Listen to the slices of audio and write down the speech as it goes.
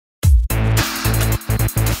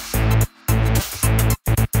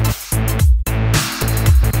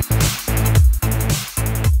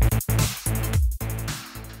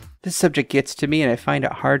This subject gets to me and I find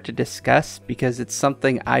it hard to discuss because it's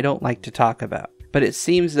something I don't like to talk about. But it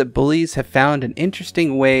seems that bullies have found an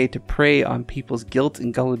interesting way to prey on people's guilt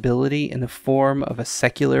and gullibility in the form of a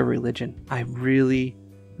secular religion. I really,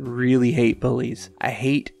 really hate bullies. I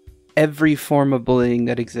hate every form of bullying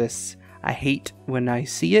that exists. I hate when I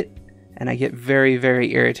see it, and I get very,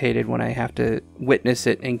 very irritated when I have to witness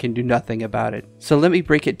it and can do nothing about it. So let me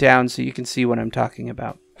break it down so you can see what I'm talking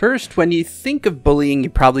about. First, when you think of bullying, you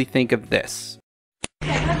probably think of this.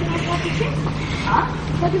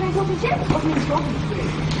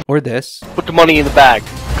 Or this. Put the money in the bag.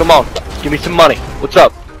 Come on, give me some money. What's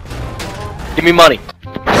up? Give me money.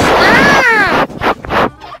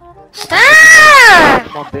 Stop!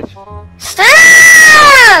 Come on, bitch.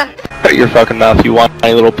 Stop! Shut your fucking mouth, you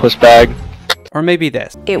whiny little puss bag. Or maybe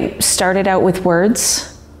this. It started out with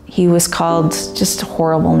words. He was called just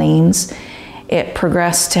horrible names. It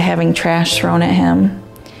progressed to having trash thrown at him.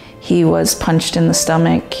 He was punched in the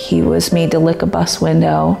stomach. He was made to lick a bus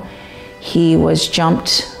window. He was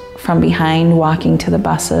jumped from behind walking to the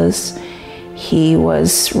buses. He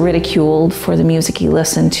was ridiculed for the music he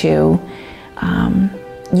listened to.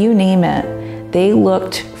 You name it. They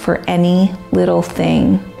looked for any little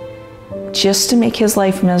thing just to make his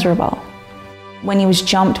life miserable. When he was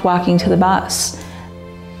jumped walking to the bus,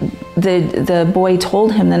 the boy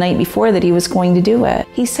told him the night before that he was going to do it.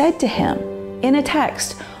 He said to him in a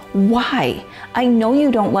text, "Why? I know you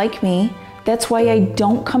don't like me. That's why I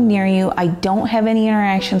don't come near you. I don't have any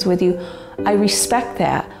interactions with you. I respect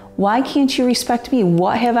that. Why can't you respect me?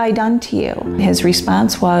 What have I done to you?" His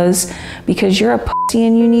response was, "Because you're a pussy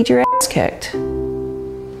and you need your ass kicked."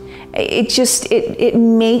 It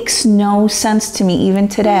makes no sense to me even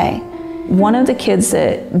today. One of the kids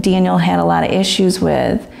that Daniel had a lot of issues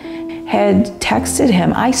with had texted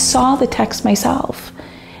him. I saw the text myself.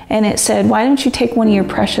 And it said, "Why don't you take one of your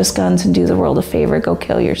precious guns and do the world a favor, go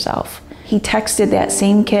kill yourself?" He texted that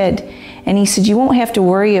same kid and he said, "You won't have to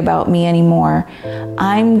worry about me anymore.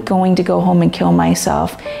 I'm going to go home and kill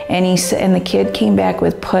myself." And the kid came back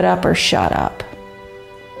with, "Put up or shut up."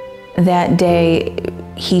 That day,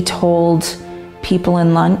 he told people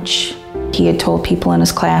in lunch, he had told people in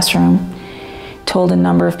his classroom, told a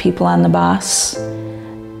number of people on the bus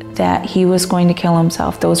that he was going to kill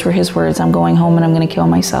himself. Those were his words, "I'm going home and I'm going to kill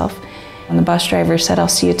myself." And the bus driver said, "I'll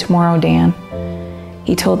see you tomorrow, Dan."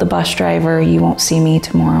 He told the bus driver, "You won't see me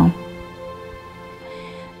tomorrow."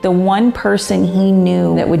 The one person he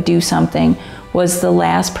knew that would do something was the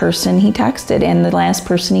last person he texted and the last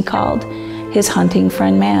person he called, his hunting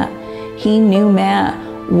friend Matt. He knew Matt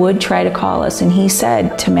would try to call us, and he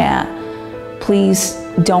said to Matt, "Please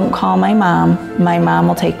don't call my mom. My mom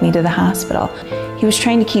will take me to the hospital." He was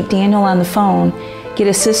trying to keep Daniel on the phone, get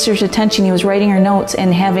his sister's attention. He was writing her notes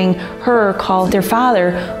and having her call their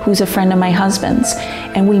father, who's a friend of my husband's.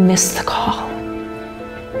 And we missed the call.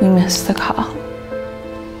 We missed the call.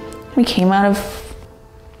 We came out of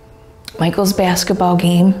Michael's basketball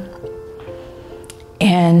game,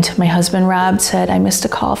 and my husband Rob said, "I missed a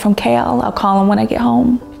call from Cal. I'll call him when I get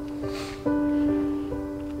home."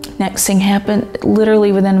 Next thing happened,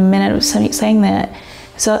 literally within a minute of saying that,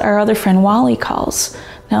 so our other friend Wally calls.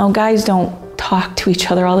 Now, guys don't talk to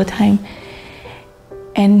each other all the time.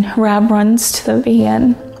 And Rob runs to the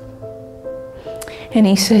van and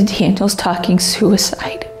he said, "Daniel's talking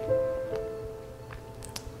suicide."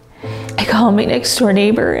 I called my next door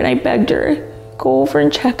neighbor and I begged her to go over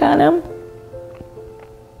and check on him.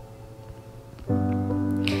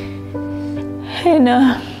 And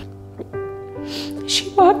she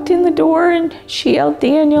walked in the door and she yelled,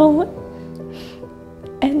 "Daniel."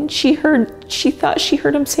 And she thought she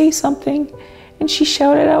heard him say something, and she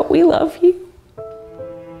shouted out, "We love you."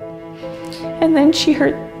 And then she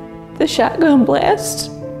heard the shotgun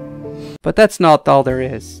blast. But that's not all there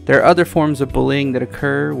is. There are other forms of bullying that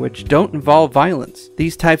occur which don't involve violence.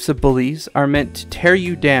 These types of bullies are meant to tear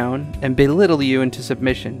you down and belittle you into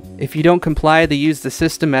submission. If you don't comply, they use the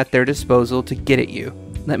system at their disposal to get at you.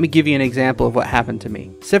 Let me give you an example of what happened to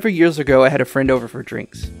me. Several years ago, I had a friend over for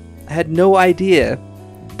drinks. I had no idea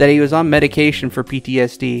that he was on medication for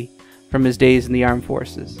PTSD from his days in the armed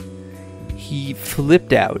forces. He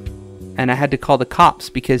flipped out, and I had to call the cops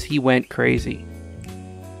because he went crazy.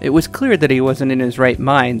 It was clear that he wasn't in his right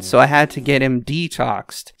mind, so I had to get him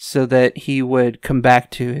detoxed so that he would come back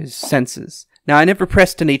to his senses. Now, I never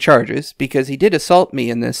pressed any charges because he did assault me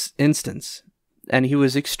in this instance, and he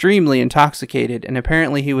was extremely intoxicated, and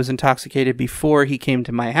apparently he was intoxicated before he came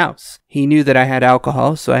to my house. He knew that I had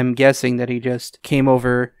alcohol, so I'm guessing that he just came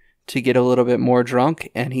over to get a little bit more drunk,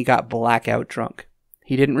 and he got blackout drunk.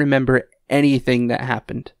 He didn't remember anything that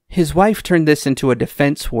happened. His wife turned this into a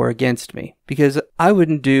defense war against me because I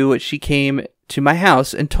wouldn't do what she came to my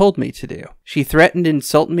house and told me to do. She threatened to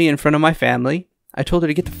insult me in front of my family. I told her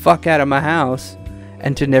to get the fuck out of my house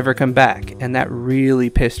and to never come back, and that really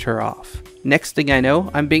pissed her off. Next thing I know,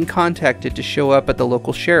 I'm being contacted to show up at the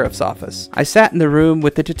local sheriff's office. I sat in the room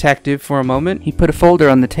with the detective for a moment. He put a folder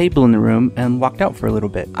on the table in the room and walked out for a little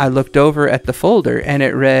bit. I looked over at the folder and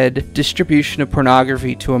it read, "Distribution of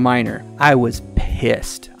pornography to a minor." I was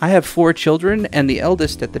pissed. I have 4 children and the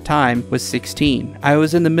eldest at the time was 16. I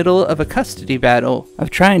was in the middle of a custody battle of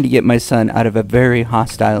trying to get my son out of a very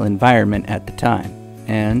hostile environment at the time.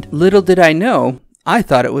 And little did I know, I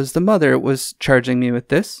thought it was the mother was charging me with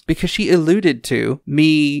this because she alluded to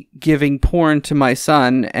me giving porn to my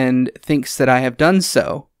son and thinks that I have done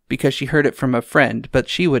so because she heard it from a friend, but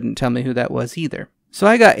she wouldn't tell me who that was either. So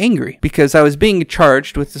I got angry because I was being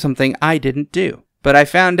charged with something I didn't do. But I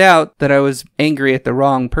found out that I was angry at the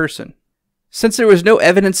wrong person. Since there was no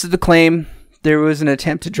evidence of the claim, there was an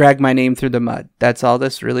attempt to drag my name through the mud. That's all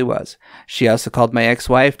this really was. She also called my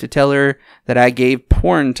ex-wife to tell her that I gave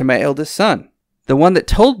porn to my eldest son. The one that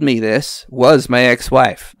told me this was my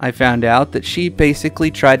ex-wife. I found out that she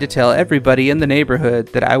basically tried to tell everybody in the neighborhood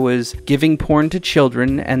that I was giving porn to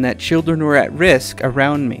children and that children were at risk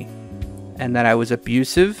around me, and that I was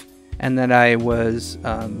abusive and that I was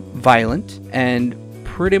violent, and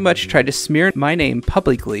pretty much tried to smear my name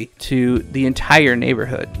publicly to the entire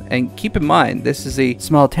neighborhood. And keep in mind, this is a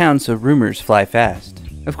small town, so rumors fly fast.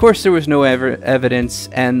 Of course, there was no evidence,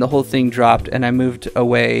 and the whole thing dropped, and I moved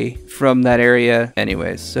away from that area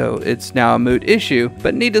anyways, so it's now a moot issue.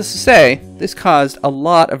 But needless to say, this caused a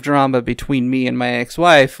lot of drama between me and my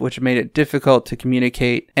ex-wife, which made it difficult to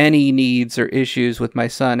communicate any needs or issues with my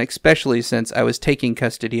son, especially since I was taking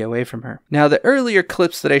custody away from her. Now, the earlier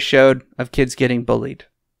clips that I showed of kids getting bullied,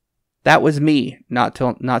 that was me not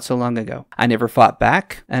so long ago. I never fought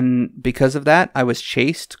back, and because of that, I was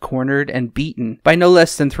chased, cornered, and beaten by no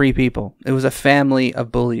less than 3 people. It was a family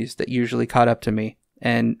of bullies that usually caught up to me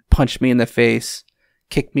and punched me in the face,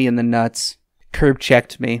 kicked me in the nuts, curb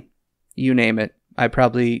checked me, you name it. I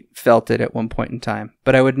probably felt it at one point in time,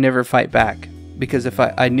 but I would never fight back because if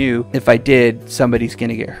I knew if I did, somebody's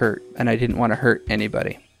gonna get hurt, and I didn't want to hurt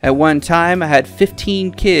anybody. At one time, I had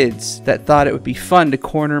 15 kids that thought it would be fun to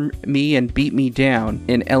corner me and beat me down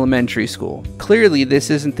in elementary school. Clearly, this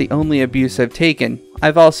isn't the only abuse I've taken.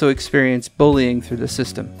 I've also experienced bullying through the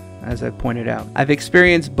system, as I pointed out. I've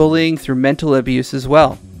experienced bullying through mental abuse as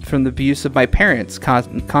well, from the abuse of my parents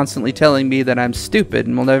constantly telling me that I'm stupid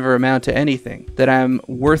and will never amount to anything, that I'm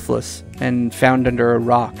worthless and found under a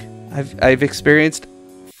rock. I've experienced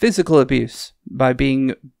physical abuse by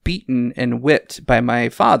being beaten and whipped by my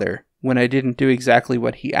father when I didn't do exactly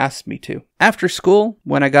what he asked me to. After school,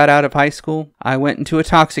 when I got out of high school, I went into a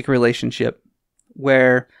toxic relationship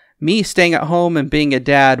where me staying at home and being a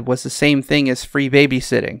dad was the same thing as free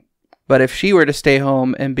babysitting. But if she were to stay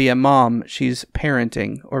home and be a mom, she's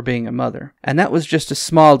parenting or being a mother. And that was just a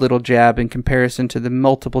small little jab in comparison to the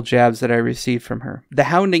multiple jabs that I received from her. The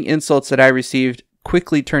hounding insults that I received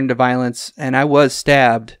quickly turned to violence, and I was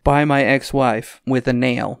stabbed by my ex-wife with a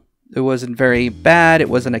nail. It wasn't very bad. It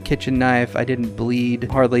wasn't a kitchen knife. I didn't bleed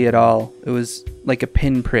hardly at all. It was like a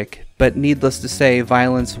pinprick. But needless to say,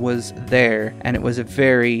 violence was there, and it was a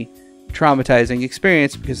very traumatizing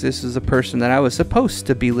experience because this was a person that I was supposed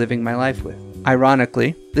to be living my life with.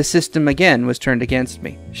 Ironically, the system again was turned against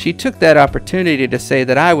me. She took that opportunity to say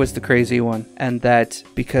that I was the crazy one, and that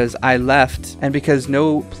because I left and because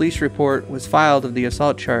no police report was filed of the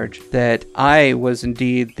assault charge, that I was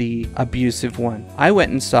indeed the abusive one. I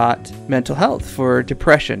went and sought mental health for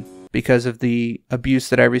depression because of the abuse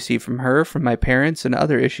that I received from her, from my parents, and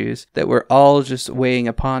other issues that were all just weighing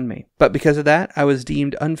upon me. But because of that, I was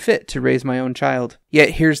deemed unfit to raise my own child.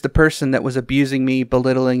 Yet here's the person that was abusing me,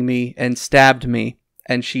 belittling me, and stabbed me,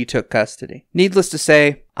 and she took custody. Needless to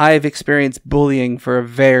say, I've experienced bullying for a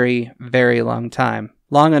very, very long time.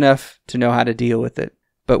 Long enough to know how to deal with it.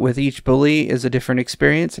 But with each bully is a different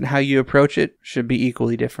experience, and how you approach it should be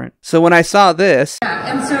equally different. So when I saw this...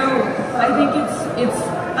 Yeah, and so I think it's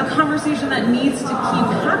a conversation that needs to keep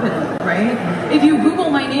happening, right? If you Google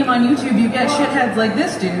my name on YouTube, you get shitheads like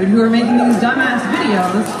this dude who are making these dumbass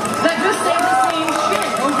videos that just say the same shit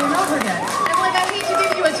over and over again. And like, I hate to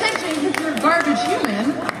give you attention because you're a garbage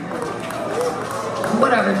human.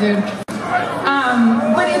 Whatever, dude.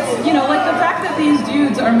 But it's, you know, like the fact that these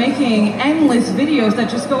dudes are making endless videos that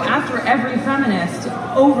just go after every feminist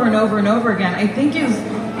over and over and over again, I think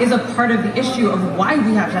is is a part of the issue of why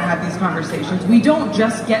we have to have these conversations. We don't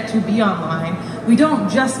just get to be online. We don't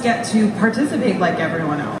just get to participate like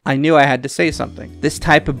everyone else. I knew I had to say something. This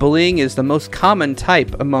type of bullying is the most common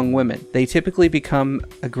type among women. They typically become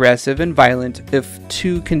aggressive and violent if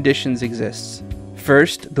two conditions exist.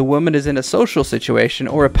 First, the woman is in a social situation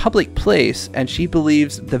or a public place and she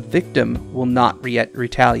believes the victim will not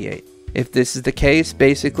retaliate. If this is the case,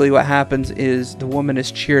 basically what happens is the woman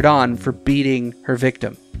is cheered on for beating her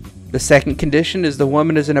victim. The second condition is the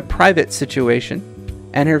woman is in a private situation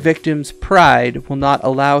and her victim's pride will not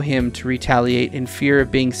allow him to retaliate in fear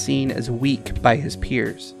of being seen as weak by his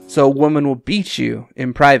peers. So a woman will beat you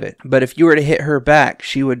in private, but if you were to hit her back,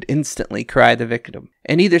 she would instantly cry the victim.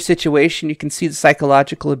 In either situation, you can see the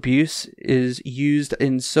psychological abuse is used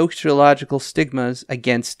in sociological stigmas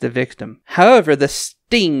against the victim. However, the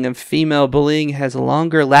sting of female bullying has a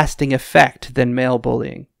longer lasting effect than male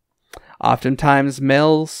bullying. Oftentimes,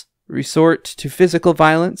 males resort to physical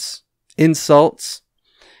violence, insults,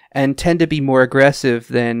 and tend to be more aggressive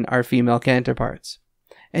than our female counterparts.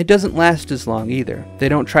 It doesn't last as long either. They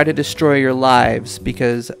don't try to destroy your lives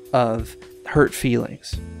because of hurt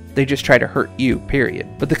feelings. They just try to hurt you, period.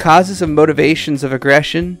 But the causes and motivations of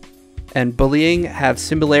aggression and bullying have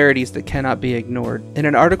similarities that cannot be ignored. In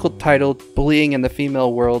an article titled "Bullying in the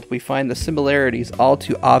Female World," we find the similarities all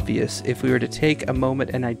too obvious if we were to take a moment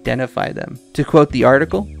and identify them. To quote the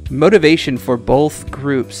article, motivation for both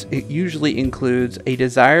groups usually includes a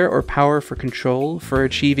desire or power for control, for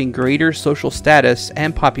achieving greater social status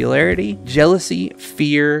and popularity, jealousy,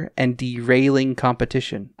 fear, and derailing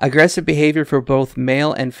competition. Aggressive behavior for both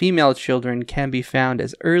male and female children can be found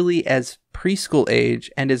as early as preschool age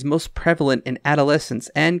and is most prevalent in adolescence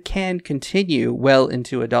and can continue well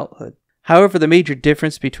into adulthood. However, the major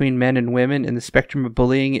difference between men and women in the spectrum of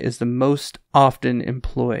bullying is the most often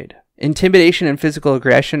employed. Intimidation and physical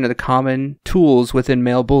aggression are the common tools within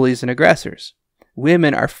male bullies and aggressors.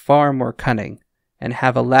 Women are far more cunning and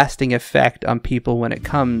have a lasting effect on people when it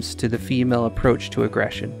comes to the female approach to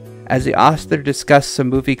aggression. As the author discussed a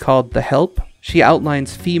movie called The Help, she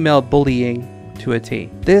outlines female bullying to a T.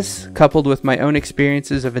 This, coupled with my own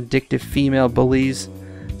experiences of addictive female bullies,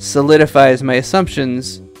 solidifies my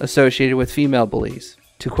assumptions associated with female bullies.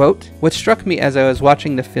 To quote, "What struck me as I was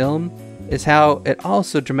watching the film is how it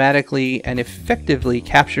also dramatically and effectively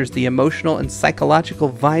captures the emotional and psychological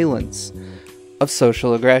violence of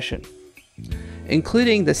social aggression,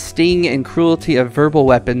 including the sting and cruelty of verbal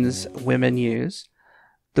weapons women use.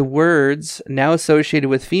 The words now associated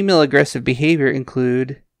with female aggressive behavior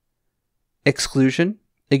include exclusion,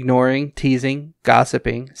 ignoring, teasing,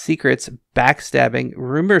 gossiping, secrets, backstabbing,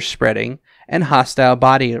 rumor spreading, and hostile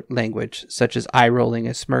body language, such as eye-rolling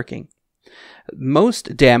and smirking.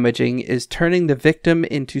 Most damaging is turning the victim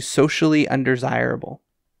into socially undesirable.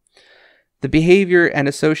 The behavior and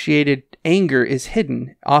associated anger is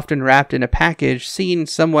hidden, often wrapped in a package seen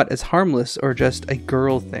somewhat as harmless or just a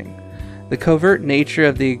girl thing. The covert nature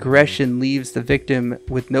of the aggression leaves the victim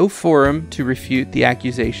with no forum to refute the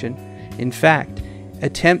accusation. In fact,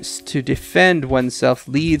 attempts to defend oneself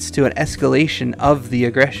leads to an escalation of the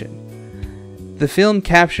aggression. The film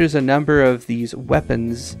captures a number of these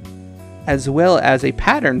weapons, as well as a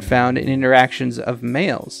pattern found in interactions of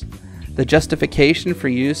males. The justification for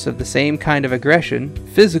use of the same kind of aggression,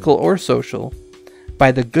 physical or social,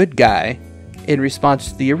 by the good guy in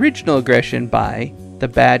response to the original aggression by the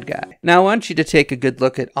bad guy. Now I want you to take a good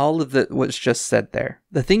look at all of what's just said there.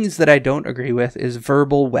 The things that I don't agree with is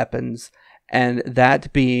verbal weapons, and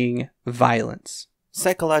that being violence.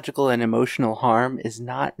 Psychological and emotional harm is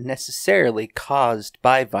not necessarily caused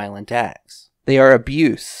by violent acts. They are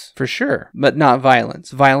abuse, for sure, but not violence.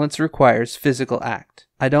 Violence requires physical act.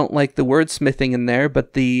 I don't like the wordsmithing in there,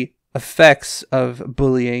 but the effects of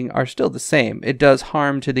bullying are still the same. It does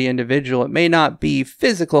harm to the individual. It may not be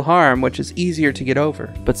physical harm, which is easier to get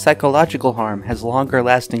over, but psychological harm has longer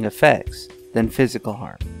lasting effects than physical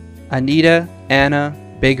harm. Anita, Anna,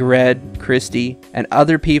 Big Red, Christy, and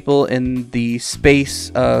other people in the space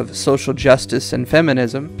of social justice and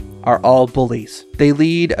feminism are all bullies. They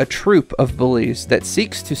lead a troop of bullies that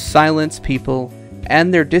seeks to silence people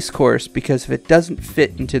and their discourse because if it doesn't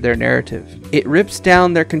fit into their narrative, it rips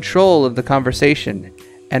down their control of the conversation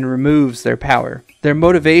and removes their power. Their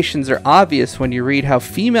motivations are obvious when you read how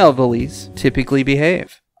female bullies typically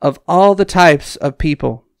behave. Of all the types of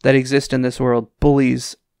people that exist in this world,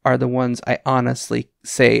 bullies are the ones I honestly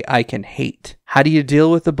say I can hate. How do you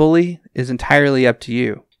deal with a bully is entirely up to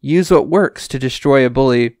you. Use what works to destroy a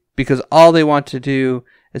bully because all they want to do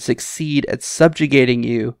is succeed at subjugating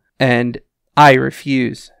you, and I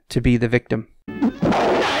refuse to be the victim.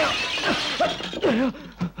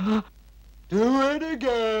 Do it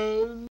again.